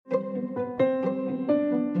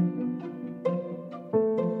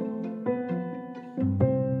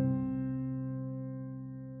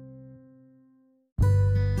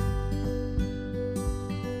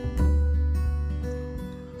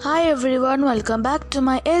everyone, welcome back to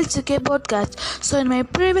my LCK podcast. So in my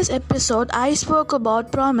previous episode I spoke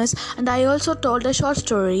about promise and I also told a short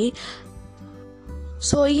story.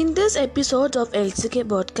 So in this episode of LCK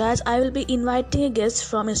podcast I will be inviting a guest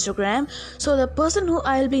from Instagram. So the person who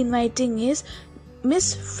I will be inviting is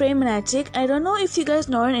Miss Framematic. I don't know if you guys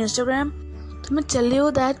know her on Instagram. Let me tell you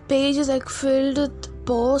that page is like filled with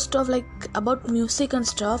posts of like about music and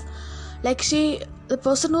stuff. Like the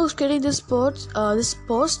person who's creating this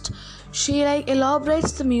post, she like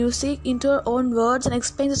elaborates the music into her own words and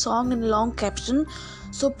explains the song in a long caption.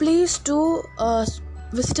 So please do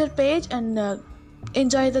visit her page and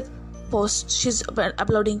enjoy the post she's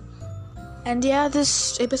uploading. And yeah,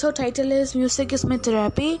 this episode title is Music is My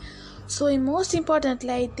Therapy. So most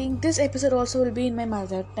importantly, I think this episode also will be in my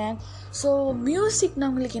mother tongue. So music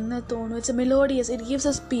it's a melodious, it gives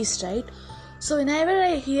us peace, right? So whenever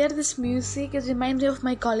I hear this music, it reminds me of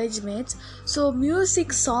my college mates. So music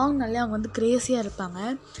song nalle avanga vandu crazy ah irupanga.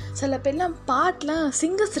 Sila pellam paatlam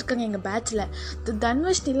singers irukanga enga batch la. The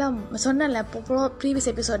Dhanvashni la sonnala previous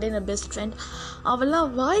episode in a best friend. Avalla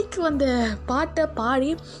vaayku vanda paata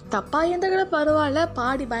paadi thappa endha kada paravalla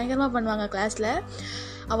paadi bayangarama பண்ணுவாங்க கிளாஸ்ல.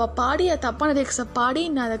 அவள் பாடி தப்பான லிரிக்ஸை பாடி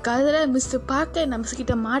நான் அதை கதையில் miss பார்க்க நான்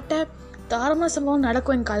மிஸ்கிட்ட மாட்டேன். தாரமான சம்பவம்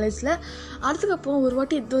நடக்கும் என் காலேஜில். அதுக்கப்புறம் ஒரு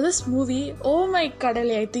வாட்டி திஸ் மூவி ஓ மை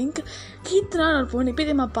கடலை ஐ திங்க் கீர்த்தனா ஒரு பொண்ணு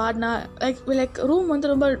இப்போ பாடினா லைக் ரூம்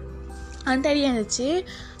வந்து ரொம்ப அன்டைடியாக இருந்துச்சு.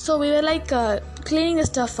 So we were like cleaning the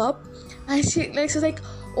stuff up and she like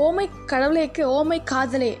oh my கடவுளேக்கு ஓ மை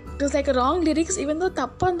காதலே. It was like wrong lyrics. இவன் தான்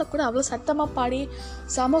தப்பாக இருந்தால் கூட அவ்வளோ சத்தமாக பாடி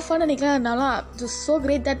செம ஃபன் நினைக்கலாம். அதனால it was so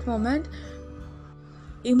great that moment.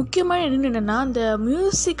 முக்கியமான என்னென்னா அந்த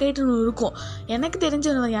மியூசிக் ரைட் ஒன்று இருக்கும். எனக்கு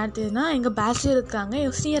தெரிஞ்சவங்க யார் தெரியுதுன்னா எங்கள் பேச்சுலர் இருக்காங்க,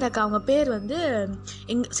 எங்கள் சீனியர் அக்கா. அவங்க பேர் வந்து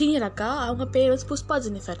எங்கள் சீனியர் அக்கா, அவங்க பேர் வந்து புஷ்பா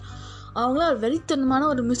ஜெனிஃபர். அவங்களாம் வெறித்தனமான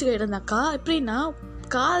ஒரு மியூசிக் ரைட் இருந்தாக்கா. எப்படின்னா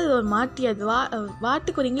காது ஒரு மாட்டி அது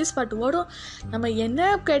வாட்டுக்கு ஒரு இங்கிலீஷ் பாட்டு ஓடும், நம்ம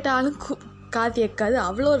என்ன கேட்டாலும் காது கேட்காது.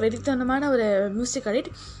 அவ்வளோ ஒரு வெறித்தனமான ஒரு மியூசிக் ரைட்.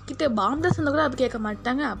 கிட்ட பாம்பேஸ் இருந்தால் கூட அப்படி கேட்க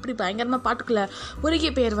மாட்டாங்க, அப்படி பயங்கரமாக பாட்டுக்குள்ளே உருகி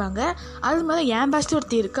போயிடுவாங்க. அது மாதிரி என் பேஸ்ட்டு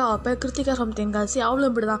ஒருத்தி இருக்கா, அவள் பேர் கிருத்திகா ஃப்ரம் தென்காசி. அவ்வளோ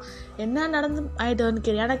இப்படி தான் என்ன நடந்து ஆகிடுன்னு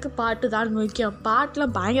கேட்க, எனக்கு பாட்டு தான் முக்கியம்.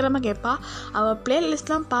 பாட்டெலாம் பயங்கரமாக கேட்பா. அவள்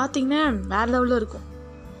பிளேலிஸ்ட்லாம் பார்த்திங்கன்னா வேறு லெவலில் இருக்கும்.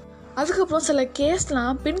 அதுக்கப்புறம் சில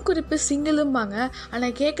கேஸ்லாம் பெண் குறிப்பு சிங்கிளும்பாங்க,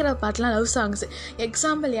 ஆனால் கேட்குற பாட்டெலாம் லவ் சாங்ஸு.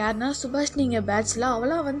 எக்ஸாம்பிள் யாருன்னா சுபாஷினிங்க பேட்சில்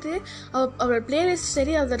அவளாம் வந்து அவளோட பிளேலிஸ்ட்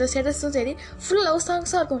சரி, அதோட ஸ்டேட்டஸும் சரி ஃபுல் லவ்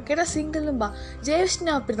சாங்ஸாக இருக்கும். கேட்டால் சிங்கிளும்பா.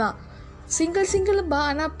 ஜெயவிஷ்ணு அப்படி தான் சிங்கிளும்பா,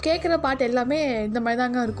 ஆனால் கேட்குற பாட்டு எல்லாமே இந்த மாதிரி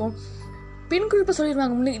தாங்க இருக்கும். பெண் குறிப்பை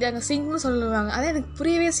சொல்லிடுவாங்க, முன்னிக்கிட்டாங்க சிங்கிள்னு சொல்லிடுவாங்க. அதான் எனக்கு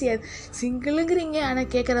புரியவே செய்யாது. சிங்கிளுங்கிறீங்க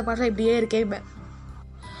ஆனால் கேட்குற பாட்டெலாம் இப்படியே இருக்கேன்.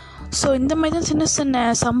 ஸோ இந்த மாதிரி தான் சின்ன சின்ன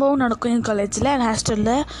சம்பவம் நடக்கும் என் காலேஜில் அண்ட்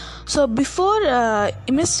ஹாஸ்டலில். ஸோ பிஃபோர்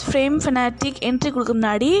மிஸ் ஃப்ரேமேட்டிக் என்ட்ரி கொடுக்க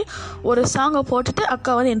முன்னாடி ஒரு சாங்கை போட்டுட்டு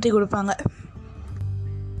அக்கா வந்து என்ட்ரி கொடுப்பாங்க.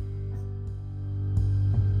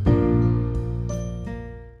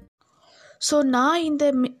 ஸோ நான் இந்த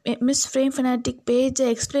மிஸ் ஃப்ரேமேட்டிக் பேஜை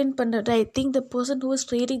எக்ஸ்பிளைன் பண்ணுறது I think the person who is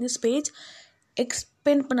creating this page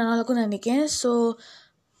explain பண்ண நல்லாக்கும்னு நினைக்கிறேன். So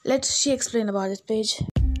let's she explain about this page.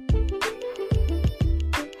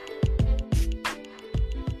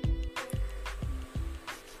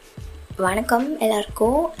 வணக்கம்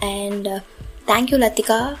எல்லாருக்கும் and thank you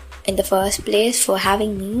Lathika in the first place for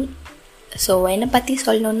having me. So என்னை பற்றி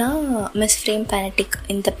சொல்லணுன்னா மிஸ் ஃப்ரேமேட்டிக்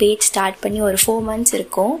இந்த பேஜ் ஸ்டார்ட் பண்ணி ஒரு 4 months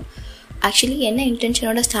இருக்கும். ஆக்சுவலி என்ன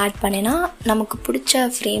இன்டென்ஷனோட ஸ்டார்ட் பண்ணேன்னா, நமக்கு பிடிச்ச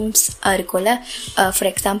ஃப்ரேம்ஸ் இருக்கும்ல. ஃபார்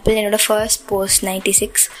எக்ஸாம்பிள் என்னோடய ஃபர்ஸ்ட் போஸ்ட்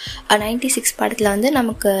 96 படத்தில் வந்து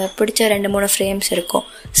நமக்கு பிடிச்ச 2-3 ஃப்ரேம்ஸ் இருக்கும்.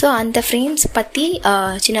 ஸோ அந்த ஃப்ரேம்ஸ் பற்றி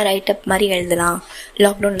சின்ன ரைட்டப் மாதிரி எழுதலாம்,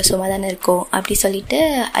 லாக்டவுனில் சும்மா தானே இருக்கும் அப்படி சொல்லிட்டு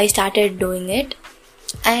I started doing it.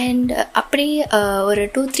 And அப்படி ஒரு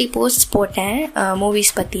 2-3 போஸ்ட் போட்டேன்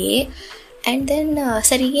மூவிஸ் பற்றியே. அண்ட் தென்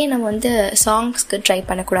சரியே நம்ம வந்து சாங்ஸ்க்கு ட்ரை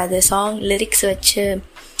பண்ணக்கூடாது, சாங் லிரிக்ஸ் வச்சு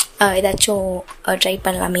ஏதாச்சும் ட்ரை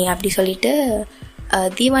பண்ணலாமே அப்படி சொல்லிட்டு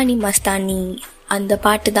தீவானி மஸ்தானி அந்த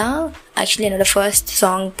பாட்டு தான் ஆக்சுவலி என்னோடய ஃபர்ஸ்ட்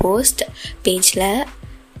சாங் போஸ்ட் பேஜில்.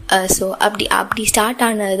 ஸோ அப்படி ஸ்டார்ட்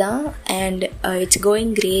ஆனது தான். And it's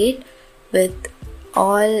going great with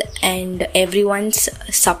all and every one's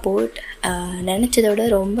support. நினச்சதோட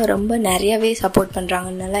ரொம்ப ரொம்ப நிறையவே சப்போர்ட்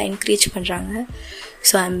பண்ணுறாங்க, நல்லா என்கரேஜ் பண்ணுறாங்க.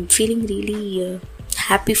 So I am feeling really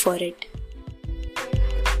happy for it.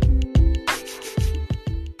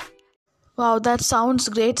 Wow, that sounds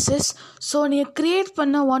great sis. So நீங்கள் க்ரியேட்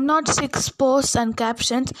பண்ண 106 போஸ்ட் அண்ட்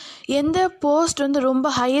கேப்ஷன்ஸ் எந்த போஸ்ட் வந்து ரொம்ப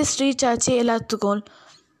ஹையஸ்ட் ரீச் ஆச்சு எல்லாத்துக்கும்?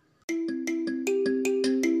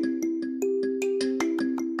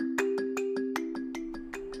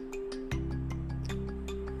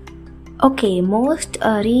 ஓகே, மோஸ்ட்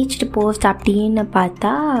ரீச்டு போஸ்ட் அப்படின்னு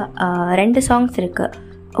பார்த்தா 2 சாங்ஸ் இருக்குது.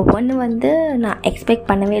 ஒன்று வந்து நான் எக்ஸ்பெக்ட்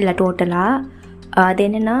பண்ணவே இல்லை டோட்டலாக. அது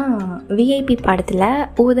என்னென்னா, விஐபி படத்தில்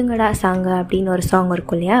ஊதுங்கடா சாங்கு அப்படின்னு ஒரு சாங்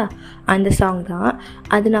இருக்கும் இல்லையா, அந்த சாங் தான்.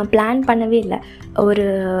 அது நான் பிளான் பண்ணவே இல்லை. ஒரு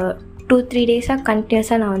 2-3 டேஸாக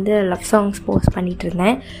கண்டினியூஸாக நான் வந்து லவ் சாங்ஸ் போஸ்ட் பண்ணிகிட்டு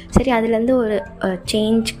இருந்தேன். சரி, அதுலேருந்து ஒரு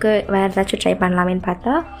சேஞ்சுக்கு வேறு ஏதாச்சும் ட்ரை பண்ணலாமேன்னு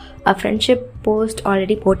பார்த்தா ஃப்ரெண்ட்ஷிப் போஸ்ட்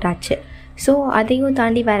ஆல்ரெடி போட்டாச்சு. ஸோ அதையும்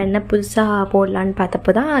தாண்டி வேறு என்ன புதுசாக போடலான்னு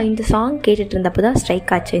பார்த்தப்போ தான் இந்த சாங் கேட்டுட்டு இருந்தப்போ தான்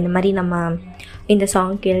ஸ்ட்ரைக் ஆச்சு. இந்த மாதிரி நம்ம இந்த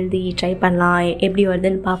சாங்க்கு எழுதி ட்ரை பண்ணலாம், எப்படி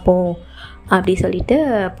வருதுன்னு பார்ப்போம் அப்படி சொல்லிட்டு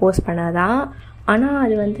போஸ்ட் பண்ணதான். ஆனால்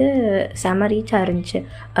அது வந்து செம ரீச்சாக இருந்துச்சு.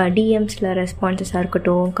 டிஎம்ஸில் ரெஸ்பான்சஸாக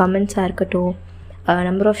இருக்கட்டும், கமெண்ட்ஸாக இருக்கட்டும்,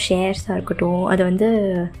 நம்பர் ஆஃப் ஷேர்ஸாக இருக்கட்டும், அது வந்து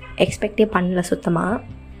எக்ஸ்பெக்டே பண்ணல சுத்தமாக.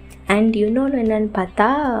 அண்ட் இன்னொன்று என்னென்னு பார்த்தா,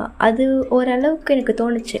 அது ஓரளவுக்கு எனக்கு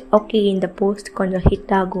தோணுச்சு, ஓகே இந்த போஸ்ட் கொஞ்சம்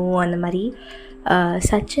ஹிட் ஆகும் அந்த மாதிரி.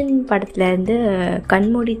 சச்சின் படத்துலேருந்து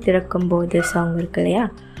கண்மூடி திறக்கும்போது சாங் இருக்கு இல்லையா,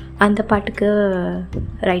 அந்த பாட்டுக்கு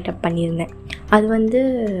ரைட் அப் பண்ணியிருந்தேன். அது வந்து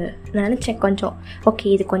நினச்சேன் கொஞ்சம் ஓகே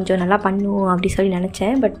இது கொஞ்சம் நல்லா பண்ணும் அப்படி சொல்லி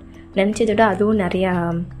நினச்சேன். பட் நினச்சதை விட அதுவும் நிறையா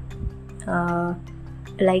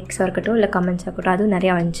லைக்ஸாக இருக்கட்டும் இல்லை கமெண்ட்ஸாக இருக்கட்டும் அதுவும்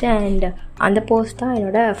நிறையா வந்துச்சு. அண்ட் அந்த போஸ்ட் தான்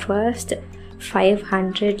என்னோடய ஃபர்ஸ்ட்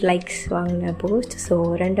 500 லைக்ஸ் வாங்கின போஸ்ட். ஸோ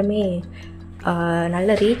ரெண்டுமே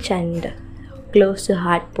நல்ல reach and close to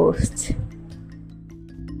heart post.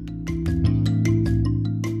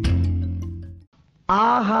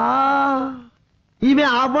 ஆஹா,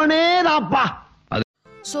 இவன் அவனே தாப்பா.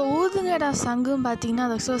 ஸோ ஊதுங்கடா சங்கும் பார்த்தீங்கன்னா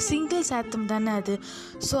அது ஸோ சிங்கிள் சாத்தம் தானே அது.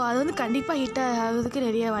 ஸோ அது வந்து கண்டிப்பாக ஹிட் ஆகிறதுக்கு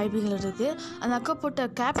நிறைய வாய்ப்புகள் இருக்குது. அந்த அக்கா போட்ட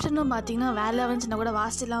கேப்ஷனும் பார்த்தீங்கன்னா வேலை வந்துச்சு. நான் கூட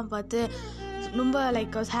வாசிலாம் பார்த்து ரொம்ப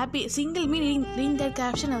like was happy. Single me reading that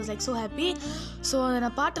caption I was like so happy. So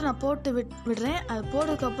அந்த பாட்டை நான் போட்டு விடுறேன். அது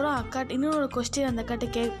போட்டதுக்கப்புறம் அக்கா இன்னொரு கொஸ்டின் அந்த அக்காட்ட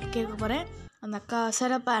கேட்க போகிறேன். அந்த அக்கா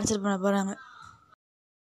சிறப்பாக ஆன்சர் பண்ண போகிறாங்க.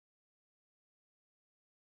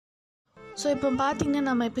 ஸோ இப்போ பார்த்தீங்கன்னா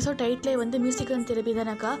நம்ம எபிசோட் டைட்டிலே வந்து மியூசிக் அண்ட் தெரப்பி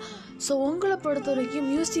தானேக்கா. ஸோ உங்களை பொறுத்த வரைக்கும்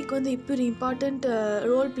மியூசிக் வந்து இப்படி ஒரு இம்பார்ட்டண்ட்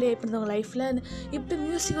ரோல் ப்ளே பண்ணுறது உங்கள் லைஃப்பில். இப்படி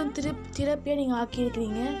மியூசிக் வந்து தெரப்பியாக நீங்கள்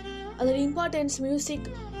ஆக்கியிருக்கிறீங்க. அதோட இம்பார்ட்டன்ஸ் மியூசிக்,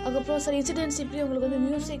 அதுக்கப்புறம் சார் இன்சிடென்ட்ஸ் இப்படி உங்களுக்கு வந்து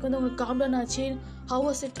மியூசிக் வந்து உங்களுக்கு காம்டன் ஆச்சு. How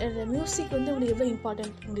was it? மியூசிக் வந்து உங்களுக்கு எவ்வளோ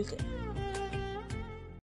இம்பார்ட்டன்ட் உங்களுக்கு?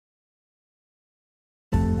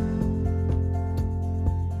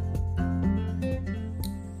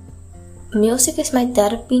 மியூசிக் இஸ் மை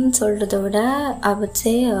தெரப்பின்னு சொல்கிறத விட I would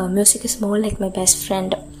say music is more like my best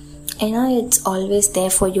friend. ஏன்னா it's always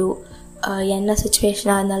there for you. என்ன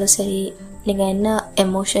சுச்சுவேஷனாக இருந்தாலும் சரி, நீங்கள் என்ன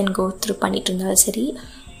எமோஷன் கோ த்ரூ பண்ணிகிட்டு இருந்தாலும் சரி,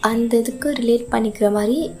 அந்த இதுக்கு ரிலேட் பண்ணிக்கிற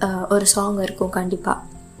மாதிரி ஒரு சாங் இருக்கும் கண்டிப்பாக.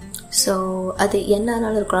 ஸோ அது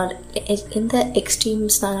என்னன்னாலும் இருக்கலாம், எந்த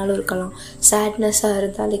எக்ஸ்ட்ரீம்ஸ்னாலும் இருக்கலாம். சேட்னஸாக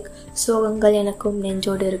இருந்தால் லைக் சோகங்கள் எனக்கும்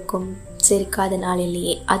நெஞ்சோடு இருக்கும் சிரிக்காத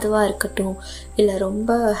நாளிலேயே அதுவாக இருக்கட்டும், இல்லை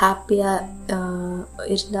ரொம்ப ஹாப்பியாக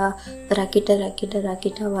இருந்தால்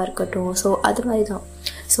ராக்கெட்டாக இருக்கட்டும். ஸோ அது மாதிரி தான்.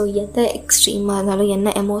 ஸோ எந்த எக்ஸ்ட்ரீமாக இருந்தாலும்,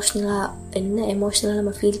 என்ன எமோஷ்னலாக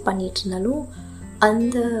நம்ம ஃபீல் பண்ணிகிட்டு இருந்தாலும்,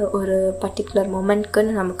 அந்த ஒரு பர்டிகுலர்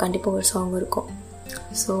மொமெண்ட்க்குன்னு நமக்கு கண்டிப்பாக ஒரு சாங் இருக்கும்.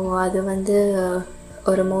 ஸோ அது வந்து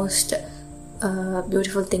ஒரு மோஸ்ட்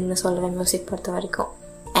பியூட்டிஃபுல் திங்னு சொல்லுவேன் மியூசிக் பொறுத்த வரைக்கும்.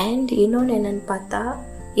 அண்ட் இன்னொன்று என்னென்னு பார்த்தா,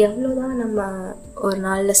 எவ்வளோ தான் நம்ம ஒரு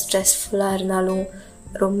நாளில் ஸ்ட்ரெஸ்ஃபுல்லாக இருந்தாலும்,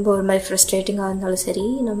 ரொம்ப ஒரு மாதிரி ஃப்ரஸ்ட்ரேட்டிங்காக இருந்தாலும் சரி,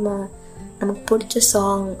 நமக்கு பிடிச்ச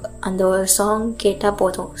சாங், அந்த ஒரு சாங் கேட்டால்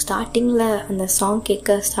போதும். ஸ்டார்டிங்கில் அந்த சாங்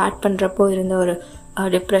கேட்க ஸ்டார்ட் பண்ணுறப்போ இருந்த ஒரு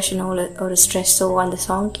டிப்ரெஷனோ ஒரு ஸ்ட்ரெஸ்ஸோ அந்த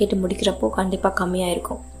சாங் கேட்டு முடிக்கிறப்போ கண்டிப்பாக கம்மியாக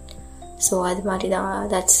இருக்கும். ஸோ அது மாதிரி தான்.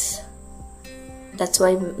 That's why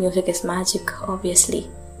music is magic, obviously.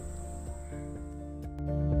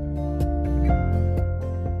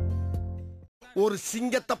 ஒரு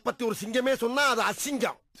சிங்கத்தை பத்தி ஒரு சிங்கமே சொன்னா அது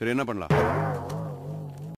அசிங்கம். சரி, என்ன பண்ணலாம்?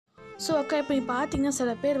 ஸோ அக்கா இப்போ பார்த்தீங்கன்னா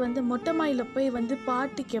சில பேர் வந்து மொட்டை மாடியில் போய் வந்து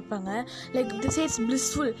பாட்டு கேட்பாங்க. Like this it's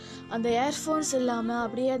blissful. அந்த இயர்ஃபோன்ஸ் இல்லாமல்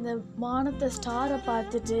அப்படியே அந்த வானத்தை ஸ்டாரை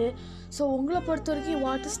பார்த்துட்டு. ஸோ உங்களை பொறுத்த வரைக்கும்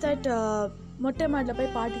வாட் இஸ் தட் மொட்டை மாடியில்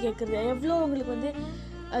போய் பாட்டு கேட்குறது எவ்வளோ உங்களுக்கு வந்து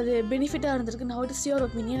அது பெனிஃபிட்டாக இருந்திருக்கு? How is your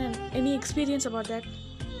opinion and any experience about that?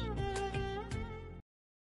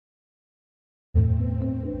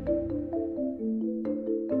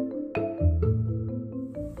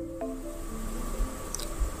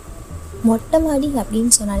 மொட்டை மாடி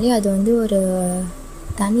அப்படின்னு சொன்னாலே அது வந்து ஒரு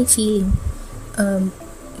தனி ஃபீலிங்.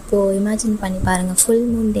 இப்போது இமேஜின் பண்ணி பாருங்கள், ஃபுல்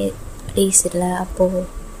மூன் டேஸ் இல்லை, அப்போது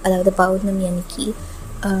அதாவது பௌர்ணமி அன்னைக்கு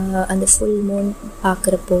அந்த ஃபுல் மூன்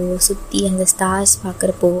பார்க்குறப்போ, சுற்றி அந்த ஸ்டார்ஸ்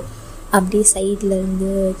பார்க்குறப்போ, அப்படியே சைடில்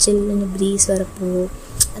இருந்து சில்லுன்னு ப்ரீஸ் வரப்போ,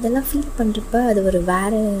 அதெல்லாம் ஃபீல் பண்ணுறப்ப அது ஒரு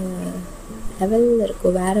வேறு லெவலில்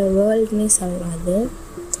இருக்கும், வேறு வேர்ல்டுன்னே சொல்லலாம் அது.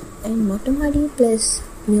 அண்ட் மொட்டை மாடி ப்ளஸ்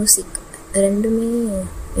மியூசிக் ரெண்டுமே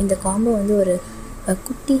இந்த காம்போ வந்து ஒரு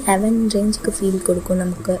குட்டி ஹெவன் ரேஞ்சுக்கு ஃபீல் கொடுக்கும்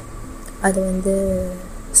நமக்கு. அது வந்து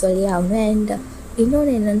சொல்லி ஆகணும். அண்ட்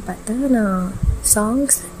இன்னொன்று என்னென்னு பார்த்தா, நான்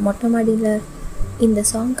சாங்ஸ் மொட்டை மாடியில் இந்த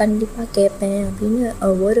சாங் கண்டிப்பாக கேட்பேன் அப்படின்னு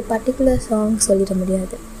ஒரு பர்டிகுலர் சாங் சொல்லிட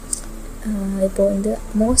முடியாது. இப்போது வந்து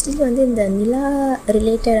மோஸ்ட்லி வந்து இந்த நிலா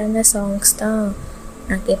ரிலேட்டடான சாங்ஸ் தான்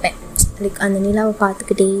நான் கேட்பேன். லைக் அந்த நிலாவை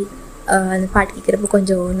பார்த்துக்கிட்டே அந்த பாட்டு கேட்குறப்ப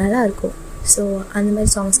கொஞ்சம் நல்லாயிருக்கும். ஸோ அந்த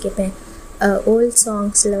மாதிரி சாங்ஸ் கேட்பேன். ஓல்ட்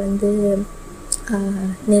சாங்ஸில் வந்து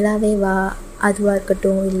நிலாவே வா அதுவாக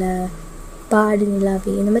இருக்கட்டும், இல்லை பாடு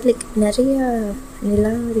நிலாவே, இந்த மாதிரி லைக் நிறைய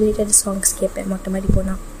நிலா ரிலேட்டட் சாங்ஸ் கேட்பேன் மொட்டை மாடி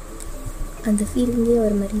போனால். அந்த ஃபீலிங்கே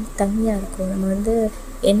ஒரு மாதிரி தனியாக இருக்கும். நம்ம வந்து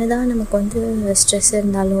என்ன தான் நமக்கு வந்து ஸ்ட்ரெஸ்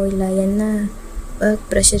இருந்தாலும், இல்லை என்ன ஒர்க்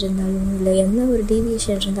ப்ரெஷர் இருந்தாலும், இல்லை என்ன ஒரு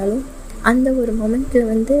டீவியேஷன் இருந்தாலும், அந்த ஒரு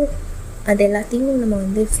மொமெண்ட்டில் வந்து அது எல்லாத்தையும் நம்ம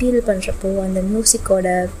வந்து ஃபீல் பண்ணுறப்போ, அந்த மியூசிக்கோட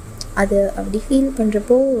அது அப்படி ஃபீல்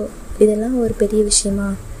பண்ணுறப்போ, இதெல்லாம் ஒரு பெரிய விஷயமா,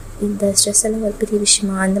 இந்த ஸ்ட்ரெஸ் எல்லாம் ஒரு பெரிய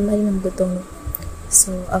விஷயமா, அந்த மாதிரி நமக்கு தோணும்.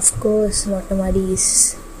 ஸோ அஃப்கோர்ஸ் மொட்டை மாடி is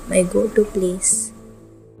my go to place.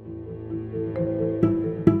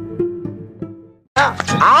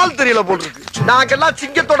 ஆள் தெரியல போட்டுருக்கு. நாங்கெல்லாம்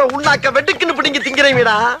சிங்கத்தோட உண்ணாக்க வெட்டுக்குன்னு பிடிங்க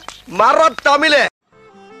திங்கிறீங்கடா மர தமிழே.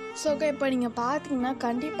 ஸோ இப்போ நீங்கள் பார்த்தீங்கன்னா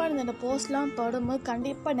கண்டிப்பாக இந்த போஸ்ட்லாம் போடும்போது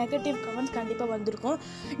கண்டிப்பாக நெகட்டிவ் கமெண்ட்ஸ் கண்டிப்பாக வந்திருக்கும்.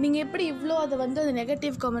 நீங்கள் எப்படி இவ்வளோ அதை வந்து அந்த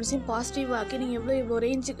நெகட்டிவ் கமெண்ட்ஸையும் பாசிட்டிவ் ஆக்கி நீங்கள் இவ்வளோ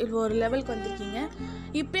ரேஞ்சுக்கு இவ்வளோ ஒரு லெவலுக்கு வந்திருக்கீங்க.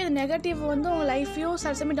 இப்போ இந்த நெகட்டிவ் வந்து உங்கள் லைஃப்பையும்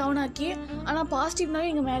சில சமயம் டவுன் ஆக்கி, ஆனால்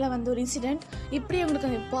பாசிட்டிவ்னாலே இங்கே மேலே வந்த ஒரு இன்சிடென்ட், இப்படி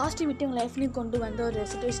உங்களுக்கு அந்த பாசிட்டிவிட்டி உங்கள் லைஃப்லையும் கொண்டு வந்த ஒரு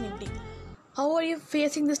சிச்சுவேஷன் எப்படி? How are you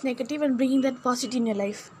facing this negative and bringing that positivity in your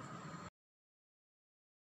life?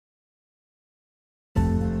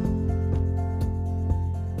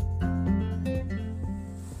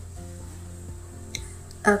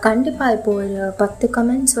 கண்டிப்பாக இப்போது ஒரு 10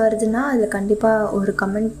 கமெண்ட்ஸ் வருதுன்னா அதில் கண்டிப்பாக ஒரு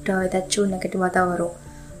கமெண்ட் ஏதாச்சும் நெகட்டிவாக தான் வரும்.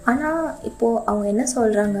 ஆனால் இப்போது அவங்க என்ன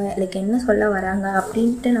சொல்கிறாங்க, லைக் என்ன சொல்ல வராங்க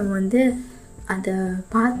அப்படின்ட்டு நம்ம வந்து அதை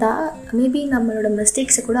பார்த்தா மேபி நம்மளோட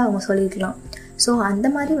மிஸ்டேக்ஸை கூட அவங்க சொல்லியிருக்கலாம். ஸோ அந்த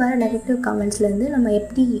மாதிரி வர நெகட்டிவ் கமெண்ட்ஸ்லேருந்து நம்ம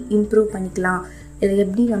எப்படி இம்ப்ரூவ் பண்ணிக்கலாம், இல்லை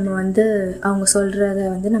எப்படி நம்ம வந்து அவங்க சொல்கிறத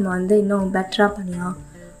வந்து நம்ம வந்து இன்னும் பெட்டராக பண்ணலாம்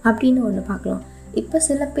அப்படின்னு ஒன்று பார்க்கலாம். இப்போ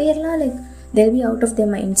சில பேர்லாம் like they'll be out of their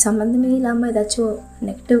mind, சம்மந்தமே இல்லாமல் ஏதாச்சும்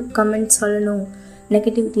நெகட்டிவ் கமெண்ட்ஸ் சொல்லணும்,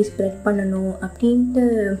 நெகட்டிவிட்டி ஸ்ப்ரெட் பண்ணணும் அப்படின்ட்டு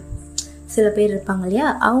சில பேர் இருப்பாங்க இல்லையா.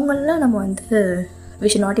 அவங்களெலாம் நம்ம வந்து we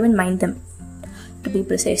should not even mind them to be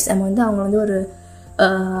precise. நம்ம வந்து அவங்க வந்து ஒரு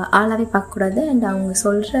ஆளாகவே பார்க்கக்கூடாது. அண்ட் அவங்க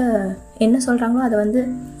சொல்கிற என்ன சொல்கிறாங்களோ அதை வந்து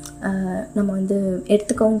நம்ம வந்து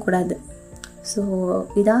எடுத்துக்கவும் கூடாது. ஸோ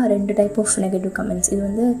இதான் 2 டைப் ஆஃப் நெகட்டிவ் கமெண்ட்ஸ். இது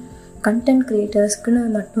வந்து கண்டென்ட் க்ரியேட்டர்ஸ்க்குன்னு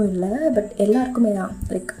மட்டும் இல்லை, பட் எல்லாருக்குமே தான்.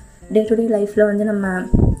 லைக் டே டு டே லைஃப்பில் வந்து நம்ம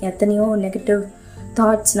எத்தனையோ நெகட்டிவ்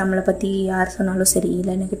தாட்ஸ் நம்மளை பற்றி யார் சொன்னாலும் சரி,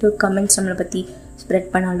 இல்லை நெகட்டிவ் கமெண்ட்ஸ் நம்மளை பற்றி ஸ்ப்ரெட்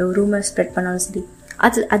பண்ணாலும், ரூமர் ஸ்ப்ரெட் பண்ணாலும் சரி,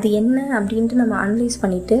 அது என்ன அப்படின்ட்டு நம்ம அனலைஸ்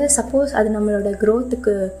பண்ணிவிட்டு, சப்போஸ் அது நம்மளோட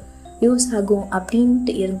க்ரோத்துக்கு யூஸ் ஆகும்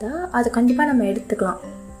அப்படின்ட்டு இருந்தால் அது கண்டிப்பாக நம்ம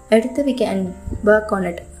எடுத்து we can work on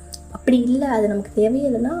it. அப்படி இல்லை, அது நமக்கு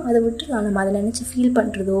தேவையில்லைன்னா அதை விட்டுலாம். நம்ம அதை நினச்சி ஃபீல்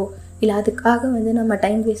பண்ணுறதோ, இல்லை அதுக்காக வந்து நம்ம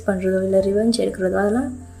டைம் வேஸ்ட் பண்ணுறதோ, இல்லை ரிவெஞ்ச் எடுக்கிறதோ, அதெல்லாம்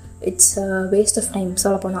இட்ஸ் வேஸ்ட் ஆஃப் டைம்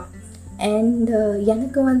சொல்லப்போனால். அண்ட்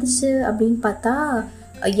எனக்கு வந்துச்சு அப்படின்னு பார்த்தா,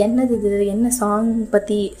 என்னது இது, என்ன சாங்கை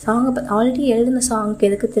பற்றி ஆல்ரெடி எழுதின சாங்க்கு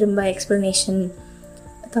எதுக்கு திரும்ப எக்ஸ்ப்ளனேஷன்,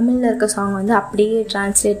 தமிழில் இருக்க சாங் வந்து அப்படியே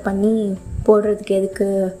ட்ரான்ஸ்லேட் பண்ணி போடுறதுக்கு எதுக்கு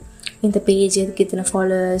இந்த பேஜ், எதுக்கு இத்தனை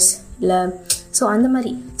ஃபாலோவர்ஸ், இல்லை ஸோ அந்த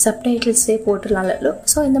மாதிரி சப்டைட்டில்ஸே போட்டுடலாம்ல.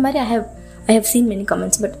 ஸோ இந்த மாதிரி I have seen many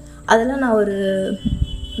comments. But அதெல்லாம் நான் ஒரு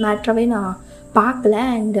மேட்ராகவே நான் பார்க்கல.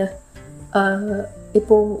 அண்டு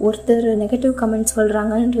இப்போது ஒருத்தர் நெகட்டிவ் கமெண்ட்ஸ்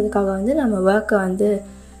சொல்கிறாங்கன்றதுக்காக வந்து நம்ம ஒர்க்கை வந்து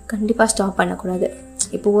கண்டிப்பாக ஸ்டாப் பண்ணக்கூடாது.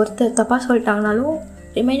 இப்போது ஒருத்தர் தப்பாக சொல்லிட்டாங்கனாலும்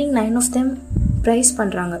ரிமைனிங் 9 ஆஃப் தெம் ப்ரைஸ்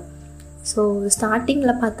பண்ணுறாங்க. ஸோ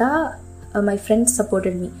ஸ்டார்டிங்கில் பார்த்தா மை ஃப்ரெண்ட்ஸ்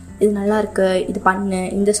சப்போர்ட்டட் மீ, இது நல்லாயிருக்கு, இது பண்ணு,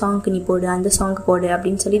 இந்த சாங்க்கு நீ போடு, அந்த சாங்க்கு போடு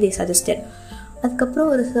அப்படின்னு சொல்லி தே சஜஸ்டட். அதுக்கப்புறம்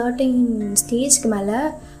ஒரு சர்டைன் ஸ்டேஜ்க்கு மேலே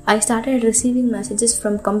I started receiving messages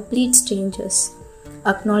from complete strangers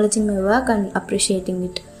acknowledging my work and appreciating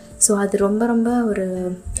it. So அது ரொம்ப ரொம்ப ஒரு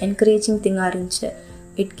என்கரேஜிங் திங்காக இருந்துச்சு.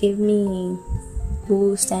 It gave me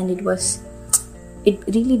boost and it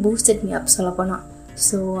really boosted me up சொல்லப்போனால்.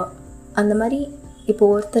 ஸோ அந்த மாதிரி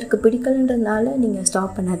இப்போது ஒருத்தருக்கு பிடிக்கலன்றதுனால நீங்கள்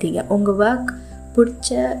ஸ்டாப் பண்ணாதீங்க. உங்கள் ஒர்க்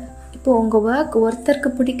இப்போது உங்கள் ஒர்க் ஒருத்தருக்கு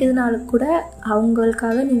பிடிக்கிறதுனால கூட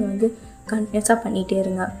அவங்களுக்காக நீங்கள் வந்து கண்டினியூஸாக பண்ணிகிட்டே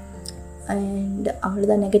இருங்க. அண்ட்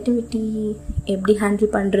அவ்வளோதான். நெகட்டிவிட்டி எப்படி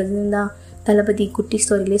ஹேண்டில் பண்ணுறதுன்னு தான் தளபதி குட்டி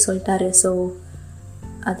ஸ்டோரியிலே சொல்லிட்டாரு. ஸோ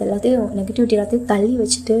அது எல்லாத்தையும் நெகட்டிவிட்டி எல்லாத்தையும் தள்ளி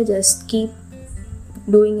வச்சுட்டு just keep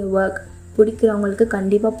doing you work. பிடிக்கிறவங்களுக்கு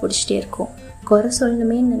கண்டிப்பாக பிடிச்சிட்டே இருக்கும். குறை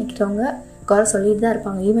சொல்லணுமேன்னு நினைக்கிறவங்க குறை சொல்லிட்டு தான்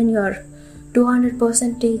இருப்பாங்க. ஈவன் யூஆர்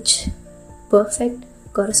 200% பர்ஃபெக்ட்,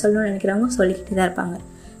 குறை சொல்லணும்னு நினைக்கிறவங்க சொல்லிக்கிட்டு தான் இருப்பாங்க.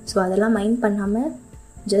 ஸோ அதெல்லாம் மைண்ட் பண்ணாமல்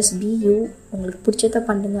ஜஸ்ட் பி யூ. உங்களுக்கு பிடிச்சத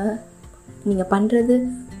பண்ணுங்க, நீங்கள் பண்ணுறது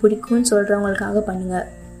பிடிக்கும்னு சொல்கிறவங்களுக்காக பண்ணுங்கள்.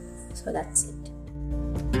 So that's it.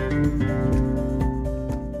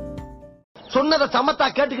 சொன்னதை சமத்தா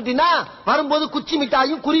கேட்டுக்கிட்டீங்கன்னா வரும்போது குச்சி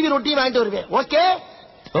மிட்டாயும் குருவி ரொட்டியும் வாங்கிட்டு வருவேன். ஓகே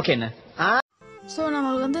ஓகே என்ன. ஸோ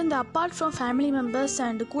நம்மளுக்கு வந்து இந்த apart from family members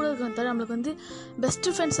and கூட இருக்கிற நம்மளுக்கு வந்து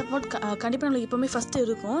பெஸ்ட்டு ஃப்ரெண்ட் சப்போர்ட் கண்டிப்பாக நம்மளுக்கு எப்போவுமே ஃபஸ்ட்டு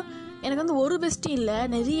இருக்கும். எனக்கு வந்து ஒரு பெஸ்ட்டு இல்லை,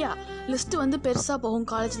 நிறையா லிஸ்ட்டு வந்து பெருசாக போகும்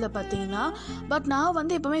காலேஜில் பார்த்தீங்கன்னா. பட் நான்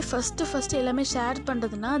வந்து எப்போவுமே ஃபஸ்ட்டு எல்லாமே ஷேர்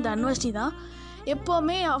பண்ணுறதுனா தன்வஷ்னி தான்.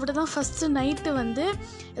 எப்போவுமே அப்படி தான் ஃபஸ்ட்டு நைட்டு வந்து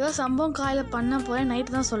ஏதோ சம்பவம் காலையில் பண்ண போகிறேன்,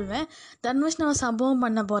 நைட்டு தான் சொல்வேன் தன்வஷ்னி நான் சம்பவம்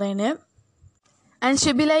பண்ண போகிறேன்னு. அண்ட்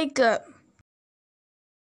ஷி பி லைக்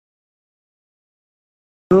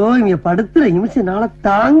இங்க படுத்துற நிமிஷம்னால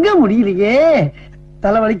தாங்க முடியலையே,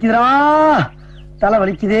 தலை வலிக்குதுடா, தலை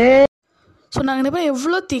வலிக்குதே. ஸோ நாங்கள் ரெண்டு பேரும்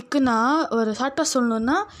எவ்வளோ திக்குன்னா, ஒரு ஷார்ட்டாக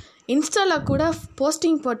சொல்லணுன்னா இன்ஸ்டாவில் கூட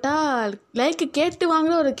போஸ்டிங் போட்டால் லைக்கு கேட்டு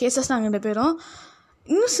வாங்குற ஒரு கேசஸ் நாங்கள் ரெண்டு பேரும்.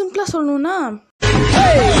 இன்னும் சிம்பிளாக சொல்லணுன்னா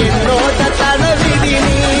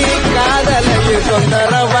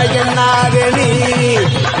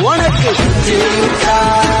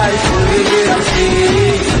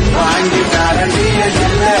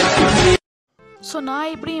ஸோ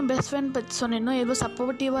நான் எப்படி என் பெஸ்ட் ஃப்ரெண்ட் பற்றி சொன்னேன்னோ எவ்வளோ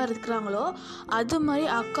சப்போர்ட்டிவாக இருக்கிறாங்களோ அது மாதிரி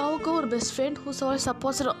அக்காவுக்கும் ஒரு best friend who's all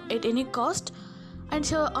supports at any cost. And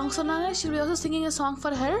அவங்க சொன்னாங்க she will be also singing a song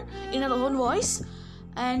for her in her own voice.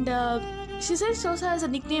 And she said she also has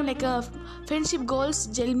a nickname like a friendship goals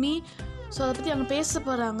Jelmi. So அதை பற்றி அவங்க பேச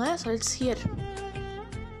போகிறாங்க. So it's here.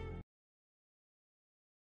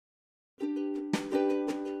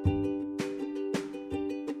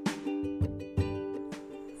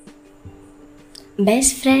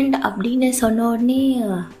 Best friend அப்படின்னு சொன்ன உடனே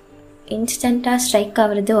இன்ஸ்டண்ட்டாக strike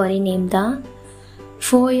ஆகிறது ஒரே நேம் தான்.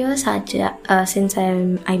 4 years ஆச்சு since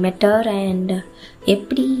I met her. And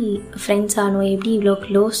எப்படி ஃப்ரெண்ட்ஸ் ஆனோம், எப்படி இவ்வளோ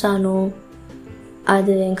க்ளோஸ் ஆனோம்,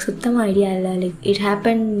 அது எனக்கு சுத்தமாக ஐடியா இல்லை. Like it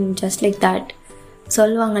happen just like that.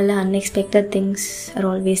 சொல்லுவாங்கள்ல unexpected things are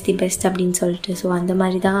always the best அப்படின்னு சொல்லிட்டு. ஸோ அந்த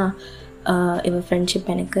மாதிரி தான் இவள்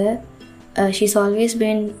ஃப்ரெண்ட்ஷிப் எனக்கு. she's always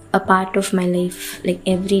been a part of my life, like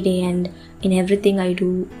every day and in everything I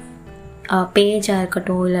do. பேஜாக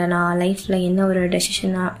இருக்கட்டும், இல்லை நான் லைஃப்பில் என்ன ஒரு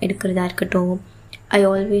டெசிஷனாக எடுக்கிறதா இருக்கட்டும், I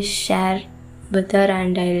always share with her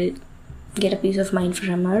and I'll get a peace of mind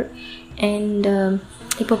from her. And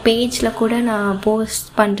இப்போ பேஜில் கூட நான் போஸ்ட்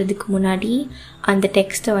பண்ணுறதுக்கு முன்னாடி அந்த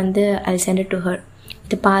டெக்ஸ்ட்டை வந்து I'll send it to her.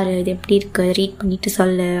 இது பாரு, இது எப்படி இருக்குது, ரீட் பண்ணிவிட்டு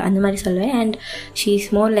சொல்லு, அந்த மாதிரி சொல்லுவேன். And she is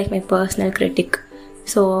more like my personal critic.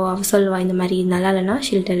 So அவள் சொல்லுவாள் இந்த மாதிரி நல்லா இல்லைன்னா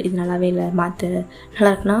ஷீல் டெல், இது நல்லாவே இல்லை, மாற்று,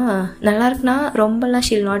 நல்லா இருக்குன்னா ரொம்பலாம்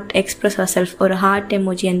Sheel not express her self. ஒரு ஹார்ட்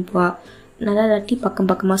எமோஜி அனுப்புவா, நல்லா இல்லாட்டி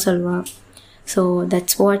பக்கமாக சொல்லுவாள். So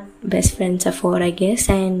that's what best friends R for I guess.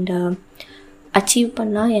 And achieve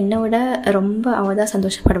பண்ணால் என்னை விட ரொம்ப அவள் தான்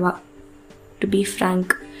சந்தோஷப்படுவாள். டு பி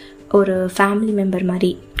ஃப்ராங்க், ஒரு ஃபேமிலி மெம்பர்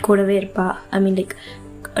மாதிரி கூடவே இருப்பாள். ஐ மீன் லைக்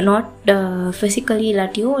நாட் ஃபிசிக்கலி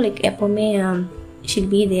இல்லாட்டியும் லைக் எப்போவுமே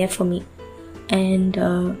she'll be there for me. And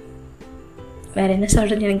வேறு என்ன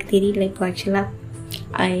சொல்கிறது எனக்கு தெரியல இப்போ. ஆக்சுவலாக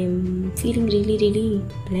ஐ am feeling really really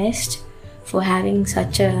blessed for having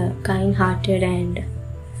such a kind hearted and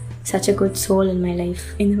such a good soul in my life.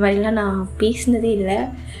 இந்த மாதிரிலாம் நான் பேசினதே இல்லை.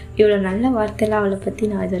 இவ்வளோ நல்ல வார்த்தைலாம் அவளை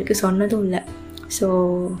பற்றி நான் இது வரைக்கும் சொன்னதும் இல்லை. So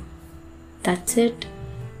that's it.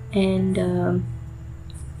 அண்ட்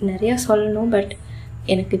நிறையா சொல்லணும், பட்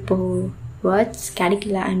எனக்கு இப்போது வேர்ட்ஸ்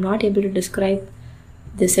கிடைக்கல. I am not able to describe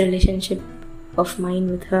this relationship of mine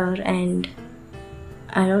with her, and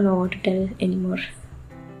I don't know what to tell anymore.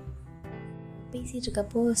 பேசிகிட்டு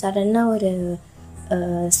இருக்கப்போ சடனாக ஒரு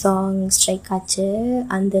சாங் ஸ்ட்ரைக் ஆச்சு.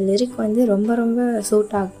 அந்த லிரிக் வந்து ரொம்ப ரொம்ப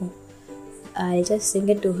சூட் ஆகும். I just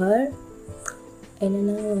Singh it to her.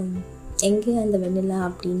 என்னென்னா எங்கே அந்த வெண்ணிலா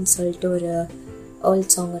அப்படின்னு சொல்லிட்டு ஒரு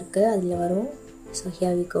ஓல்ட் சாங் இருக்குது, அதில் வரும். So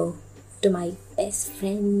here we go to my best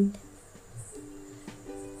friend.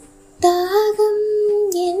 தாகம்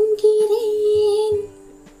என்கிறேன்,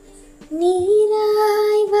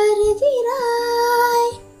 நீராய்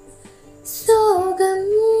வருகிறாய்,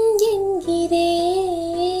 சோகம்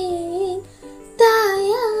என்கிறேன்,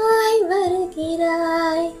 தாயாய்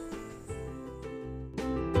வருகிறாய்.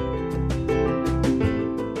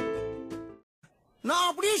 நான்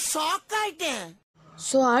அப்படியே ஷாக் ஆயிட்டேன்.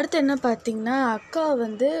 ஸோ அடுத்து என்ன பார்த்தீங்கன்னா, அக்கா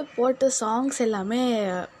வந்து போட்ட சாங்ஸ் எல்லாமே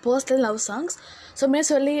போஸ்டில் லவ் சாங்ஸ். ஸோ மே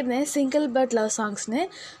சொல்லியிருந்தேன் சிங்கிள் பட் லவ் சாங்ஸ்னு.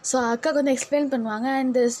 ஸோ அக்காவுக்கு வந்து எக்ஸ்பிளைன் பண்ணுவாங்க.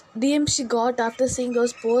 And DM she got after seeing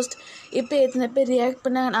those post, இப்போ எத்தனை பேர் ரியாக்ட்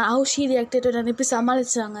பண்ணாங்க, ஹவு ஷீ ரியாக்டட், நான் எப்படி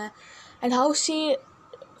சமாளித்தாங்க, and how she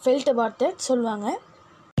felt about that சொல்லுவாங்க.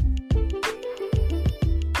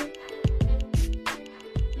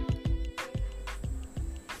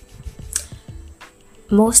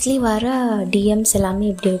 மோஸ்ட்லி வர டிஎம்ஸ் எல்லாமே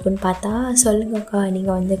எப்படி இருக்குன்னு பார்த்தா, சொல்லுங்கக்கா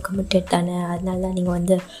நீங்கள் வந்து கமிட்டட் தானே, அதனால தான் நீங்கள்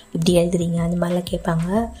வந்து இப்படி எழுதுறீங்க, அந்த மாதிரிலாம் கேட்பாங்க.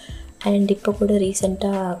 அண்ட் இப்போ கூட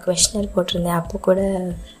ரீசெண்டாக கொஸ்டினர் போட்டிருந்தேன், அப்போ கூட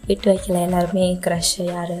விட்டு வைக்கல, எல்லாருமே க்ரஷ்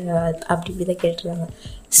யார் அப்படி இப்படி தான் கேட்டுருந்தாங்க.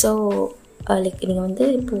 ஸோ லைக் நீங்கள் வந்து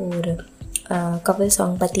இப்போது ஒரு கப்பல்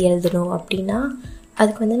சாங் பற்றி எழுதணும் அப்படின்னா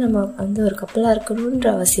அதுக்கு வந்து நம்ம வந்து ஒரு கப்பலாக இருக்கணுன்ற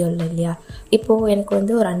அவசியம் இல்லை இல்லையா. இப்போது எனக்கு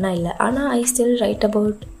வந்து ஒரு அண்ணா இல்லை, ஆனால் ஐ ஸ்டில் ரைட்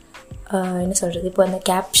அபவுட் என்ன சொல்கிறது, இப்போ அந்த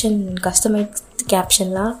கேப்ஷன் கஸ்டமைஸ்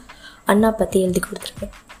கேப்ஷன்லாம் அண்ணா பற்றி எழுதி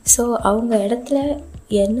கொடுத்துருக்கேன். ஸோ அவங்க இடத்துல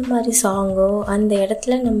என்ன மாதிரி சாங்கோ அந்த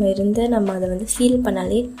இடத்துல நம்ம இருந்து நம்ம அதை வந்து ஃபீல்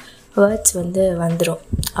பண்ணாலே வேர்ட்ஸ் வந்து வந்துடும்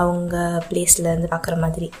அவங்க பிளேஸில் பார்க்குற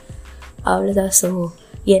மாதிரி, அவ்வளோதான். ஸோ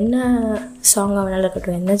என்ன சாங் வேணாலும்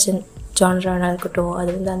இருக்கட்டும், என்ன ஜான்ரா வேணாலும் இருக்கட்டும், அது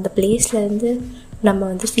வந்து அந்த பிளேஸ்லேருந்து நம்ம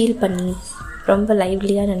வந்து ஃபீல் பண்ணி ரொம்ப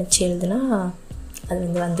லைவ்லியாக நினச்சி எழுதுனா அது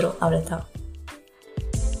வந்து வந்துடும், அவ்வளோதான்.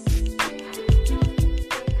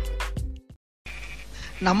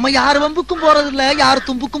 நம்ம யார் வம்புக்கும் போறதில்ல, யார்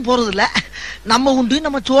தும்புக்கும் போறதில்ல, நம்ம உண்டு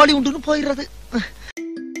நம்ம சோழி உண்டுன்னு போயிடுறது.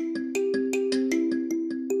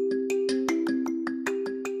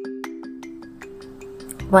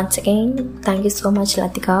 Once again, thank you so much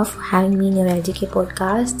Latika for having me in your LGK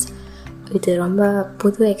podcast. இது ரொம்ப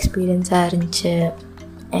புது எக்ஸ்பீரியன்ஸாக இருந்துச்சு.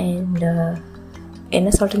 அண்ட் என்ன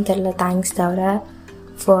சொல்கிறேன்னு தெரில, தேங்க்ஸ் தவிர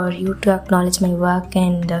for you to acknowledge my work.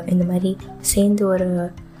 And இந்த மாதிரி சேர்ந்து ஒரு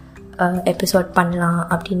எபிசோட் பண்ணலாம்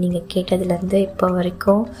அப்படின்னு நீங்கள் கேட்டதுலேருந்து இப்போ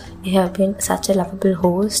வரைக்கும் you have been such a lovable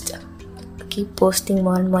host. Keep posting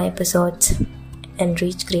more and more episodes and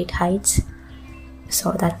reach great heights.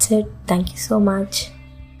 So that's it. Thank you so much.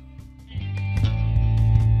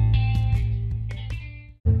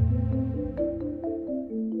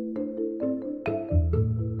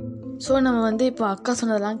 So நம்ம வந்து இப்போ அக்கா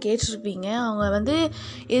சொன்னதெல்லாம் கேட்டிருப்பீங்க. அவங்க வந்து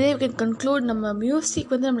இதே கன்க்ளூட், நம்ம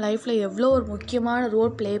மியூசிக் வந்து நம்ம லைஃப்பில் எவ்வளோ ஒரு முக்கியமான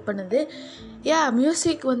ரோல் ப்ளே பண்ணுது.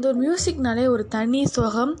 மியூசிக் வந்து ஒரு மியூசிக்னாலே ஒரு தனி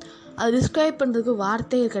சுகம், அது டிஸ்கிரைப் பண்ணுறதுக்கு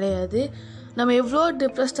வார்த்தையே கிடையாது. நம்ம எவ்வளோ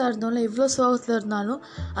டிப்ரெஸ்டாக இருந்தாலும் எவ்வளோ சோகத்தில் இருந்தாலும்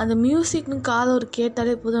அந்த மியூசிக்னு காதை ஒரு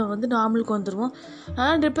கேட்டாலே போதும், நம்ம வந்து நார்மலுக்கு வந்துடுவோம்.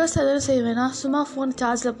 ஆனால் டிப்ரெஸ்டாக எதாவது செய்வேன்னா சும்மா ஃபோன்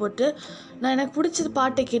சார்ஜில் போட்டு நான் எனக்கு பிடிச்சது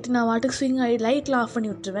பாட்டை கேட்டு நான் வாட்டுக்கு ஸ்விங் ஆகி லைட்லாம் ஆஃப்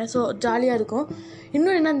பண்ணி விட்டுருவேன். ஸோ ஜாலியாக இருக்கும்.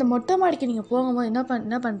 இன்னும் என்ன, இந்த மொட்டை மாடிக்கு நீங்கள் போகும்போது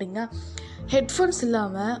என்ன பண்ணுறீங்க, ஹெட்ஃபோன்ஸ்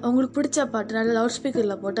இல்லாமல் உங்களுக்கு பிடிச்ச பாட்டு நல்ல லவுட்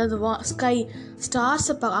ஸ்பீக்கரில் போட்டு அந்த ஸ்கை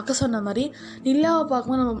ஸ்டார்ஸை அக்கா சொன்ன மாதிரி நிலாவை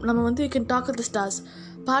பார்க்கும்போது நம்ம வந்து we can talk with the stars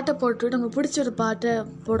பாட்டை போட்டு நம்ம பிடிச்ச ஒரு பாட்டை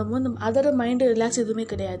போடும்போது அதோட மைண்டு ரிலாக்ஸ் எதுவுமே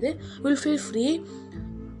கிடையாது. Will feel free.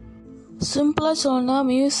 சிம்பிளாக சொன்னால்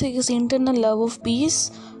music is internal love of piece.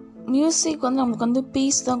 Music வந்து நமக்கு வந்து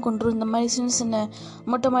பீஸ் தான் கொண்டு வரும். இந்த மாதிரி சின்ன சின்ன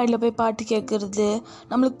மொட்டை மாடியில் போய் பாட்டு கேட்குறது,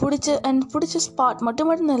 நம்மளுக்கு பிடிச்ச ஸ்பாட்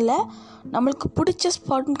மட்டும் இல்லை, நம்மளுக்கு பிடிச்ச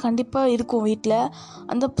ஸ்பாட்னு கண்டிப்பாக இருக்கும் வீட்டில்.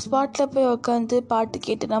 அந்த ஸ்பாட்டில் போய் உட்காந்து பாட்டு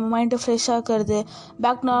கேட்டு நம்ம மைண்டை ஃப்ரெஷ்ஷாக இருக்கிறது,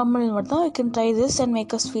 பேக் நார்மல் மட்டும் தான் we can try this and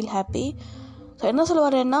make us feel happy. So என்ன சொல்ல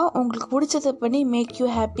வரேன்னா, உங்களுக்கு பிடிச்சதை பண்ணி மேக் யூ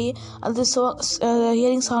ஹாப்பி. அது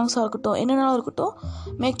ஹியரிங் சாங்ஸாக இருக்கட்டும், என்னென்னாலும் இருக்கட்டும்,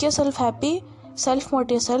 make your self happy, self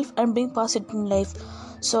motive your self and bring positive in life.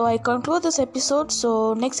 So I conclude this episode. So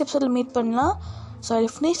next episode we'll meet panna. So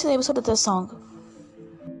I'll finish the episode with a song.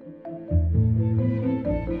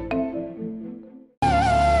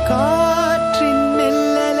 காற்றின்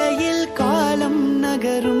மெல்லலையில் காலம்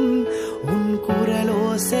நகரும், உன்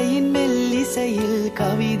குரலோசையின் மெல்லிசையில்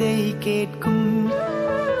கவிதை கேட்கும்,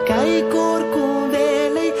 கை கோர்க்கும்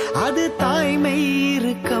வேலை அது தாய்மை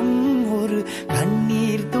இறுக்கம், ஒரு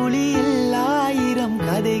கண்ணீர் துளியில் 1000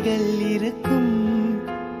 கதைகள் இருக்கும்,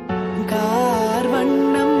 கார்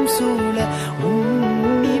வண்ணம் சூழ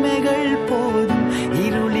உன் இமைகள் போதும்.